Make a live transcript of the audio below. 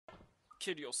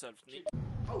Kill yourself, Nick.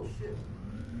 Oh shit.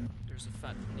 There's a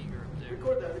fat nigger up there.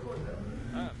 Record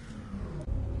that.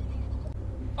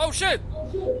 Oh shit!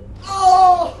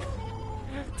 Oh!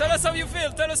 Tell us how you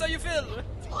feel! Tell us how you feel!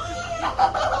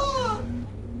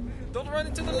 Don't run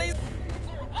into the laser!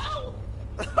 Ow!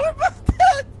 What about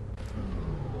that?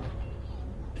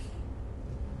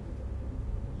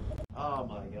 Oh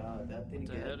my god, that thing What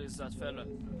the again. hell is that fella?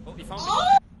 Oh, he found me!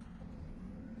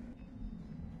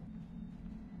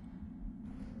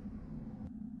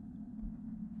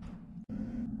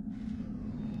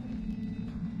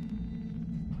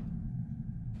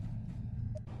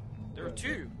 There are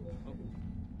two! Oh.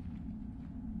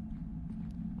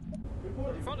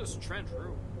 He found a strange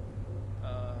room.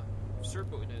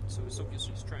 Circle in it, so it's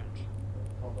obviously strange.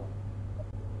 Hold on.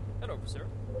 Hello, sir.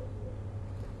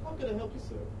 How can I help you,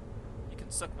 sir? You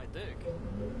can suck my dick.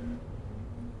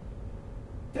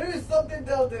 There is something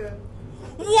down there!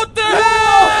 What the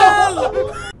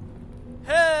hell?!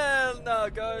 Hell no,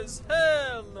 guys!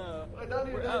 Hell no!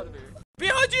 We're out of here.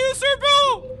 Behind you,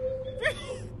 Serbo!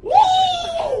 Woo!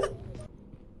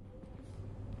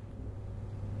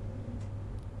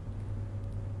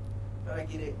 Alright,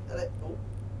 get it. Oh.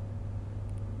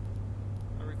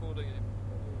 I'm recording it.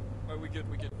 Oh, we good,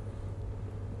 we good.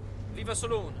 Leave us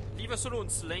alone. Leave us alone,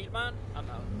 Slane man. I'm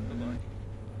out. Bye-bye.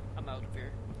 I'm out of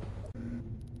here.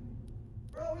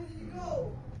 Bro, where did you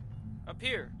go? Up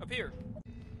here, up here.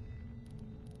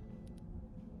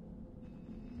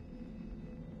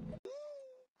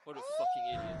 What a fucking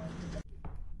idiot.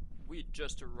 We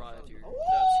just arrived here.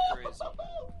 That's crazy.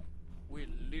 We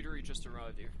literally just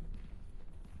arrived here.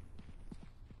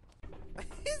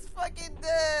 He's fucking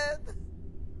dead!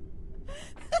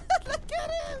 Look at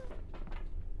him!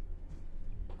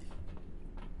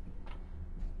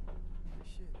 Oh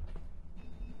shit.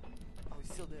 Oh,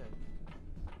 he's still there.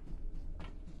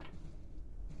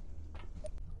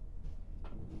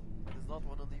 He does not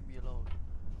want to leave me alone.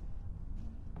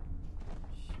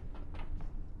 Shit.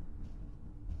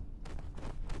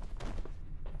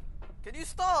 Can you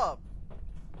stop?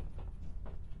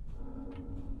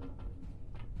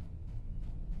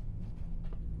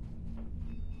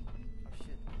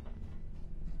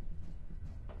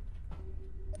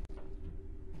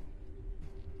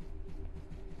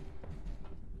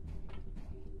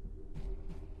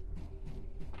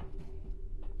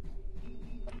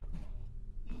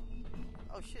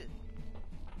 Oh shit.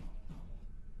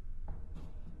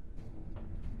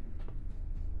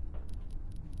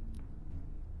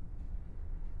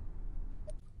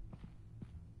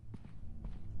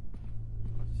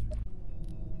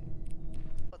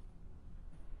 What?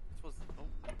 This was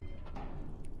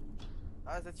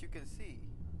as that you can see,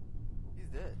 he's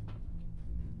dead.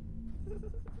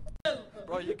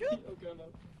 Bro, you good? Okay,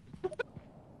 no.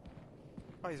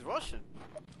 Oh, he's Russian.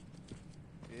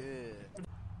 Yeah.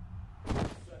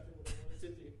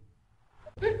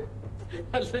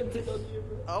 I landed on you,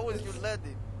 bro. How was you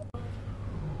landing?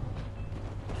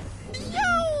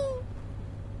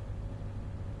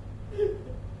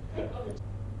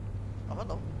 Oh,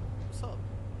 hello. What's up?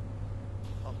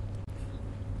 Oh.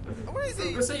 Oh, where is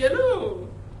he? Go say hello!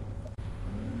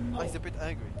 Oh, he's a bit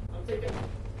angry. I'm taking.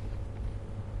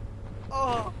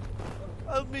 Oh,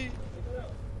 help me!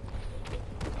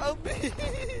 Help me!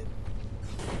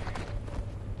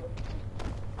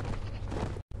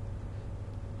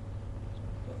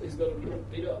 He's gonna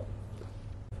beat up.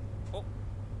 Oh.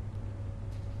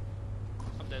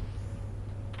 I'm dead.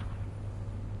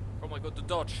 Oh my god, the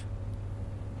dodge.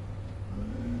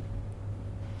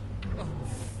 Oh.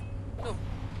 No.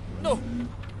 No.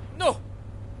 No.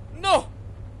 No.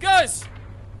 Guys.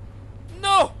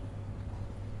 No.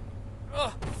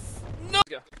 No.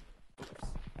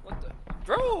 What the?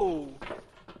 Bro.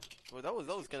 Well, that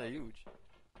was kind of huge.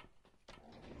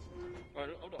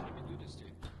 Alright, hold on. Let me do this to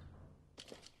you.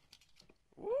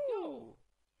 Woo!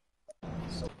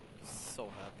 So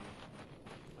happy.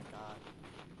 Oh my god.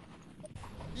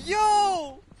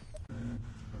 Yo!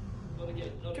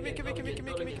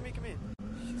 Come in.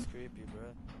 She's creepy,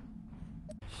 bruh.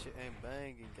 Shit ain't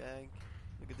banging, gang.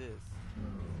 Look at this.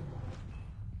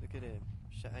 Look at him.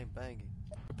 Shit ain't banging.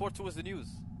 Report to us the news.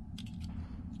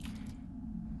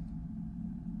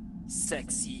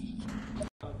 Sexy.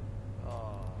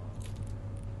 Oh.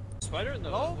 Spider?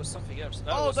 No, Oh? it was something else.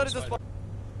 Oh, that is a spider.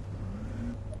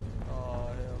 Oh,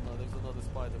 hell no. There's another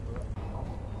spider, bro.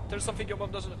 There's something your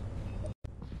mom doesn't.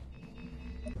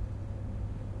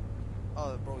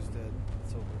 Oh, the bro's dead.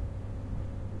 It's over.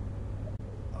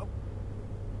 Oh.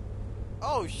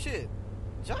 Oh shit!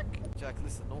 Jack,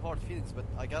 listen, no hard feelings, but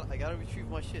I gotta retrieve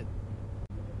my shit.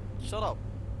 Shut up.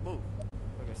 Move.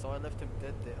 Okay, so I left him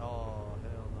dead there. Oh,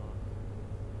 hell no.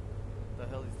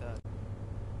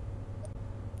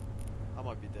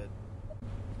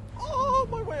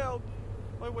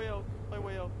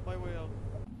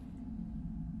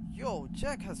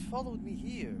 Jack has followed me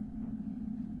here.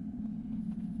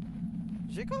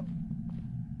 Jacob?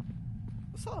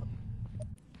 What's up?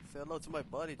 Say hello to my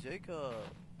buddy, Jacob.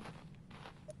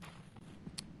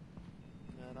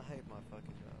 Man, I hate my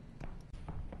fucking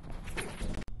job.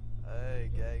 Hey,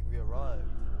 gang, we arrived.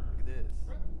 Look at this.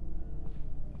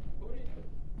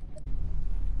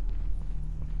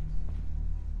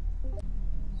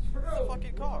 It's a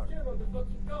fucking car.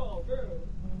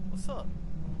 What's up?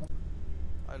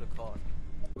 I look hard.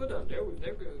 Go down there. We're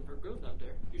good down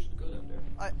there. You should go down there.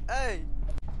 Hey!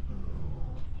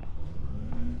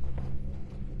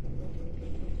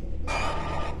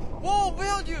 Whoa,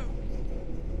 behind you!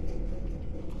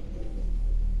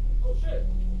 Oh shit!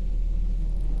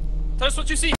 Tell us what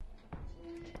you see.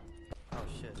 Oh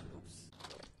shit, oops.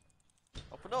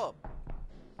 Open up!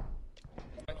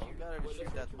 You gotta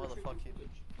retrieve that motherfucking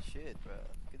shit, bro.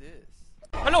 Look at this.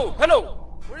 Hello,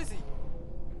 hello. Where is he?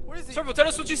 Where is he? Servo, tell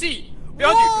us what you see.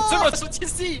 Behind you. Servo, tell us what you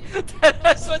see. Tell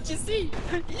us what you see.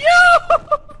 Yo!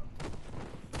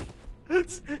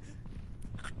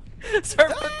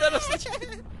 Servo, tell us what you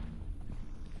see.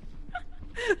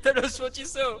 Tell us what you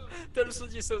saw. Tell us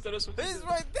what you saw. Tell us what you saw. He's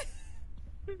right there!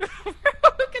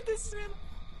 Look at this man.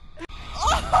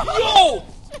 Yo!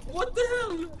 What the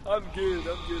hell? I'm good.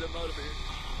 I'm out of here.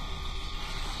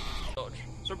 Dodge.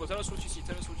 Servo, tell us what you see.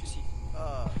 Tell us what you see.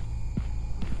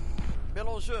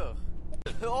 Mélangeur.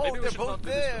 Oh, Maybe we they're should both not do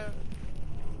this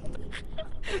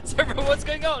there! Servo, what's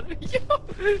going on? Yo!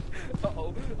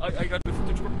 Uh-oh. I got the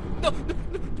footage.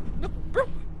 No, bro.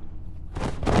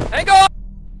 Hang on!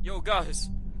 Yo, guys.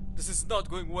 This is not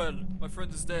going well. My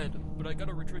friend is dead. But I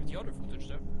gotta retrieve the other footage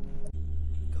there.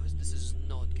 Guys, this is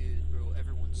not good, bro.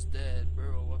 Everyone's dead,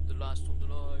 bro. I'm the last on the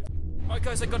line. Alright,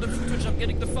 guys, I got the footage. I'm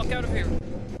getting the fuck out of here.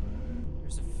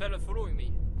 There's a fella following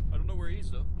me. I don't know where he is,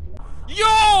 though. Yo!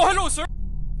 Hello, sir!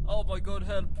 Oh my god,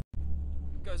 help.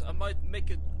 Guys, I might make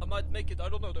it. I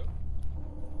don't know, though.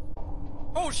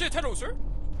 Oh shit, hello, sir!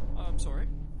 I'm sorry.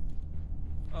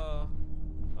 I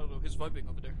don't know, he's vibing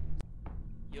over there.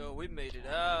 Yo, we made it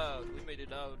out.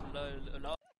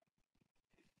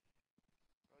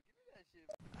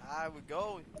 I would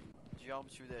go jump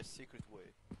through that secret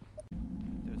way.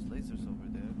 There's lasers over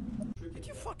there. Did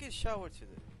you fucking shower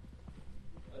today?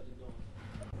 I did not.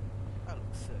 I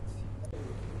look sexy.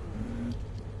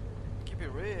 Keep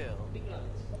it real.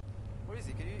 Where is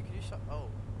he? Can you shout? Oh.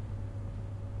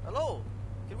 Hello?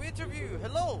 Can we interview?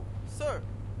 Hello? Sir?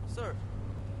 Sir?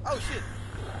 Oh shit!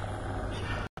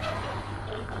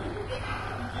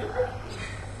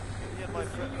 Me and my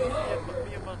friend, me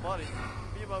and my body.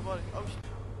 Oh shit.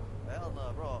 Hell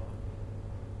nah, bro.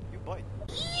 You bite.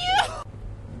 Not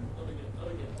again.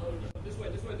 This way.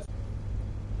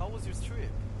 How was your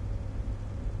trip?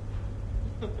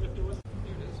 Here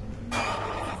it is. Are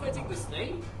you fighting the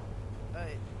snake?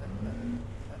 Hey.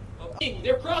 Oh,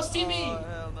 they're cross-teaming me! Oh,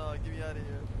 hell no, get me out of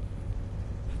here.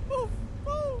 Move!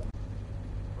 Bro,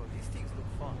 these things look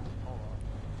fun. Hold on.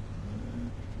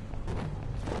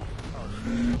 Oh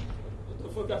shit. What the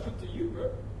fuck happened to you, bro?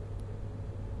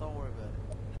 Don't worry about it.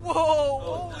 Whoa! Oh,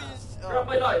 Holy shit. grab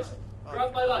my light!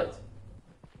 Grab my light!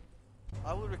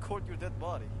 I will record your dead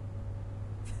body.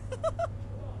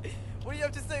 What do you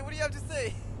have to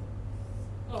say?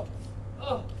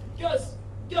 Oh, yes!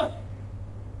 Yeah!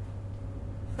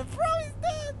 Bro, he's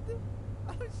dead!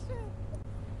 Oh shit.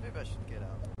 Maybe I should get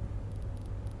out.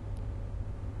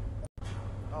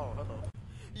 Oh, hello.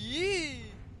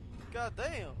 Yee! God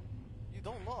damn! You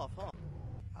don't laugh, huh?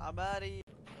 I'm out of here.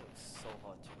 Oh, it's so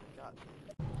hot, dude. God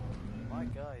damn. My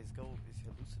guy is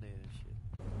hallucinating and shit.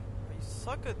 Bro, you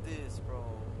suck at this, bro.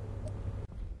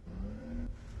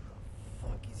 What the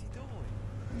fuck is he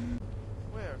doing?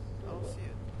 Where? I don't see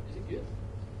it. Is it good?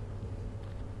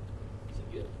 Is it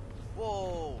good?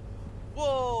 Whoa!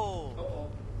 Whoa!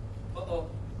 Uh-oh.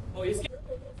 Oh, he's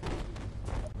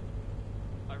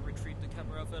I retrieved the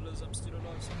camera, fellas. I'm still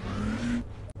alive somehow.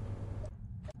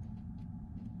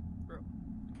 Bro,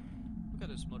 look at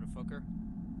this motherfucker.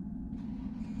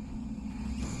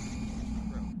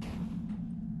 Bro,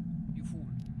 you fool.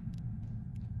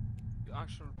 You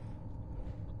actual.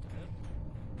 What the hell?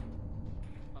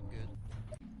 I'm good.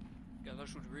 Guys, I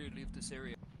should really leave this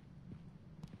area.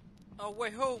 Oh,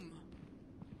 way home!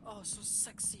 Oh, so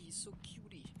sexy, so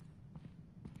cutie.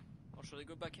 Or should I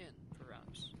go back in,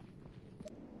 perhaps?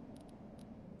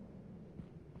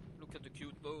 Look at the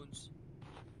cute bones.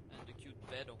 And the cute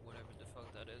bed or whatever the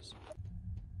fuck that is.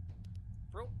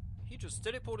 Bro, he just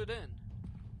teleported in.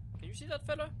 Can you see that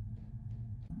fella?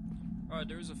 Alright,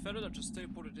 there is a fella that just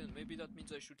teleported in. Maybe that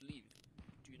means I should leave.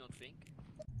 Do you not think?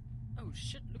 Oh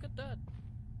shit, look at that.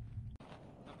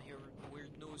 I'm here with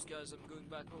weird nose, guys. I'm going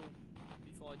back home.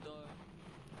 before I die.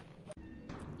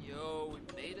 Yo, we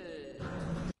made it.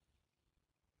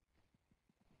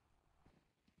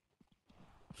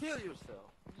 Kill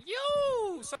yourself.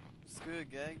 Yo! So It's good,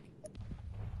 gang.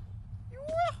 Woohoo!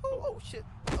 Oh shit.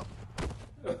 Oh.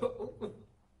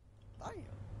 Damn.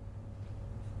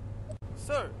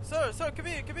 Sir, come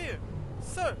here.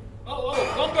 Sir.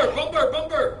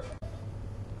 Bumper! I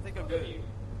think I'm good.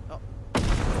 Oh.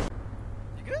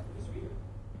 You good? It's weird.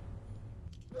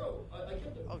 Bro, I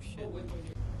killed him. Oh shit. wait.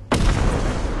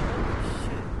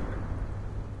 Shit.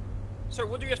 Sir,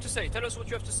 what do you have to say? Tell us what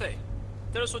you have to say.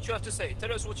 Tell us what you have to say.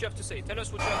 Tell us what you have to say. Tell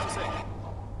us what you have to say.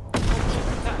 Oh shit,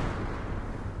 attack.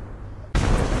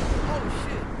 Oh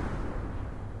shit.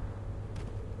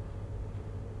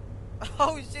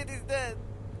 Oh shit, he's dead.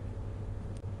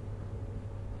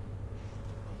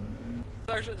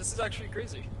 This is actually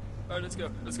crazy. Alright, let's go.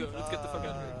 Let's get the fuck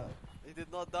out of here. He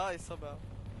did not die somehow.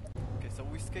 Okay, so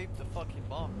we escaped the fucking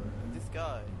bomber. This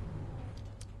guy.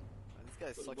 Man, this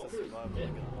guy sucks at survival.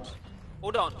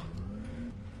 Hold on.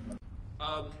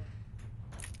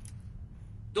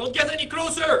 Don't get any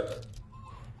closer!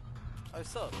 I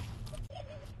suck.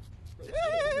 You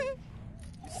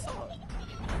suck.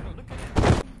 Look at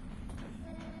him.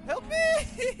 Help me!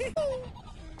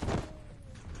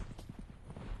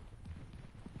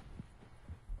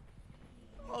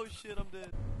 Oh shit, I'm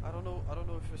dead. I don't know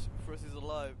if first is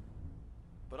alive.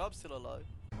 But I'm still alive.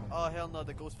 Oh hell no,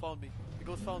 the ghost found me. The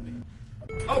ghost found me.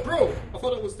 Oh, bro! I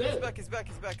thought I was dead. He's back.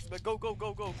 Go,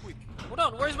 quick. Hold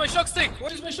on, where's my shock stick?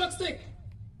 Where's my shot stick?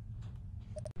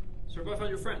 Survive on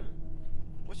your friend.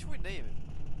 What should we name him?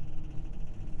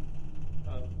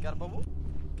 Garbabo?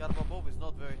 Garbabo is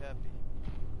not very happy.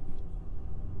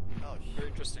 Oh shit. Very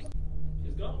interesting.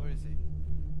 He's gone. Where is he?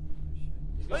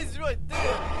 He's Oh, gone. he's right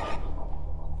there!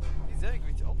 He's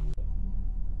angry too. Oh.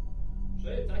 Should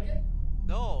I attack it?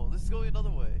 No, let's go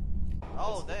another way.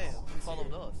 Oh damn, he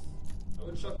followed us. I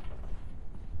would shot.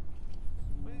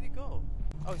 Where did he go?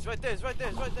 Oh, he's right there. He's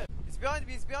behind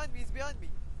me.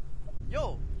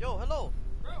 Yo, hello.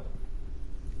 Bro!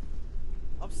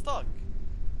 I'm stuck.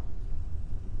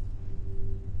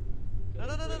 No.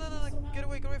 Get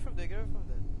away from there.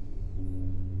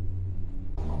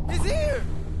 He's here!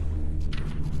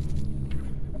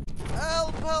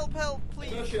 Help,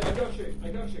 please. I got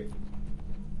you.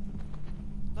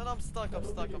 No, I'm stuck.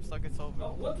 It's over.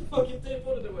 Oh, what the fuck? You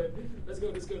teleported away. Let's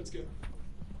go.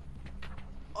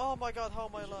 Oh my god, how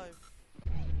am I alive?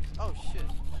 Oh shit.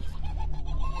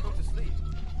 Go to sleep.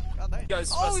 God damn.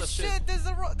 Guys, oh messed up shit, shit. there's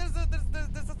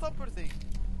a thumper thing.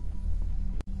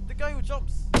 The guy who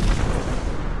jumps.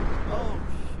 Oh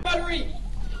shit. Battery!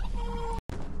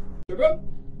 Turbo?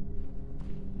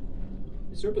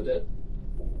 Is Turbo dead?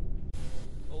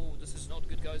 Oh, this is not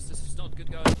good, guys.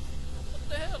 What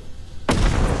the hell?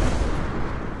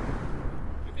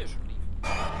 Maybe I should leave.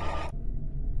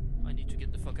 I need to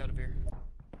get the fuck out of here.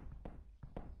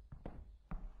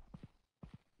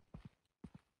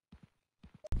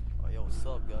 Oh yo, what's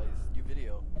up guys? New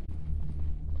video. Oh,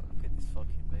 look at this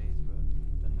fucking maze, bro.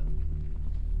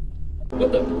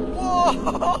 What the hell? What the?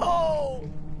 Whoa!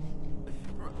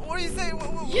 What do you say?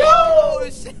 Yo! Oh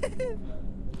shit!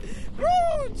 Bro,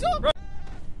 jump! Bro.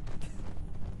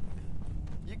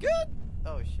 You good?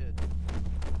 Oh shit.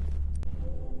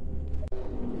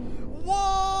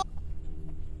 Whoa!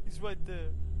 He's right there.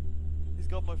 He's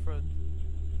got my friend.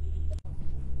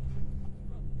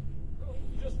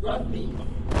 You just grabbed me.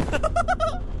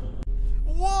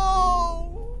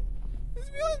 Whoa! He's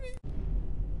behind me.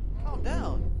 Calm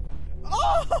down.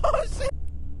 Oh shit!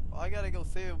 I gotta go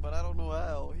save him, but I don't know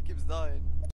how. He keeps dying.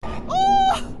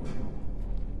 Oh!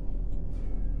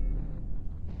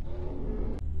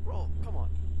 Bro, come on.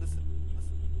 Listen.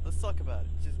 Let's talk about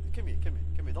it. Just come here.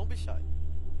 Don't be shy.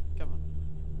 Come on.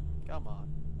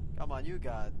 You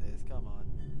got this. Come on.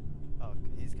 Okay,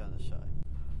 he's kinda shy.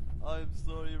 I'm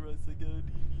sorry, Russ. I gotta leave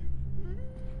you.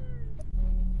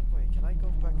 Wait, can I go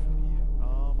back from here?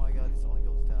 Oh my god, this only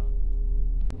goes down.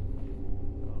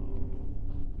 Oh.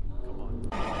 Come on.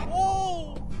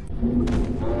 Whoa!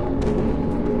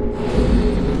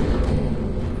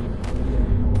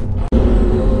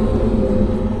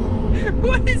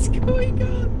 What is going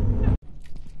on?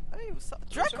 Hey, what's up?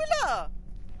 Dracula!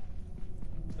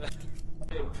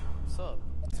 Hey, What's up?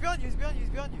 He's behind you.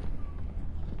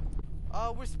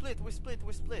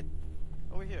 We're split.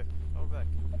 Over here. Over back.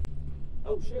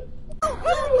 oh shit.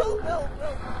 Help!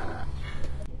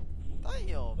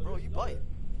 Damn, bro, you bite.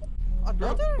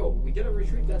 Another? Bro, we gotta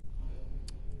retreat that.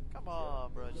 Come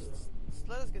on, bro. Just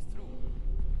let us get through.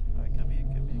 Alright, come here.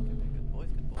 Good boys.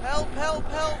 Help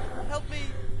me!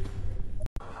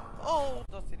 Oh,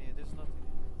 nothing here. There's nothing here.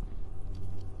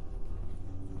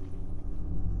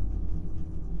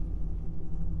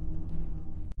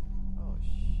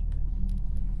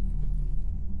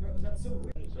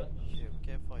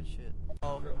 find shit.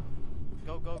 Oh.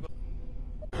 Go, go, go.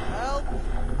 Help!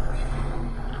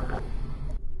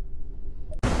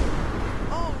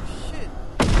 Oh shit!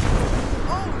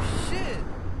 Oh shit!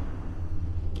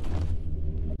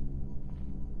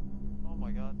 Oh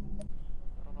my god.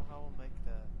 I don't know how I'll make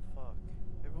that. Fuck.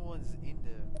 Everyone's in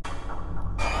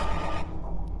there.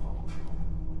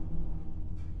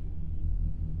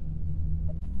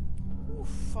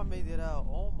 Oof, I made it out.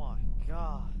 Oh my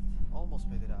god. Almost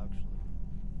made it out actually.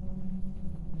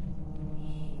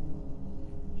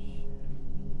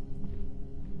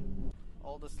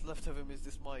 All that's left of him is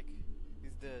this mic.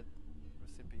 He's dead.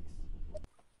 Rest in peace.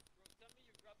 Tell me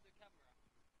you grabbed the camera.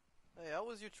 Hey, how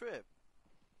was your trip?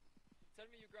 Tell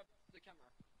me you grabbed the camera.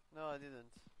 No, I didn't.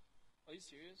 Are you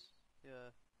serious?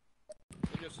 Yeah.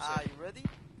 What do you have to Ah, say? you ready?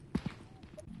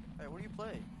 Hey, what do you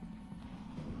play?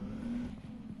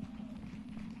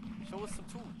 Show us some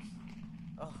tools.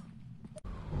 Oh.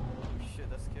 Oh shit,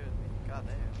 that scared me. God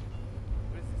damn.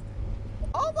 What is this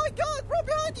thing? Oh my god, bro,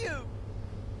 behind you!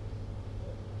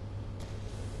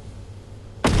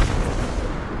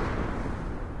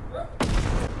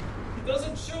 He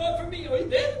doesn't show up for me. Are you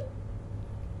dead?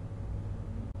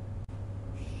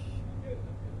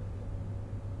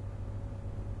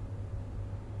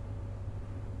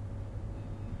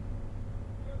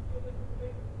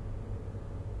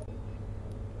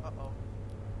 Uh-oh.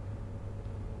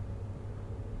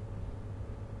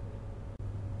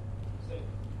 Say,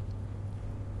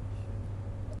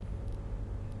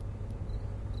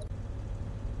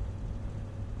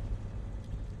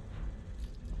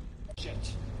 shit.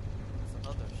 That's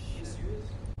another You shit. serious?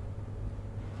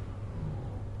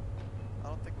 I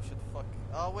don't think we should fuck.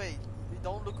 Oh wait,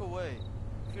 don't look away.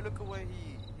 If you look away,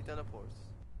 he teleports.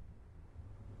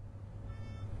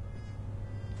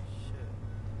 Shit.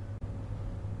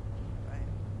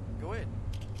 Right. Go in.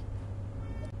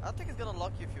 I think it's gonna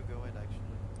lock you if you go in actually.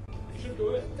 You should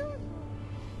go in.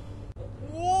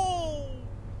 Whoa!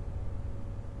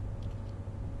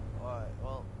 Alright,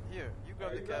 well, here, you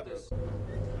grab the Alright, grab camera. this.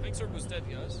 Big Cirque was dead,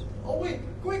 guys. Oh wait,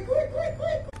 quick, quick, quick,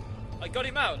 quick! I got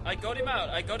him out. I got him out.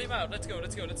 I got him out. Let's go.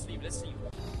 Let's go. Let's leave. Let's leave.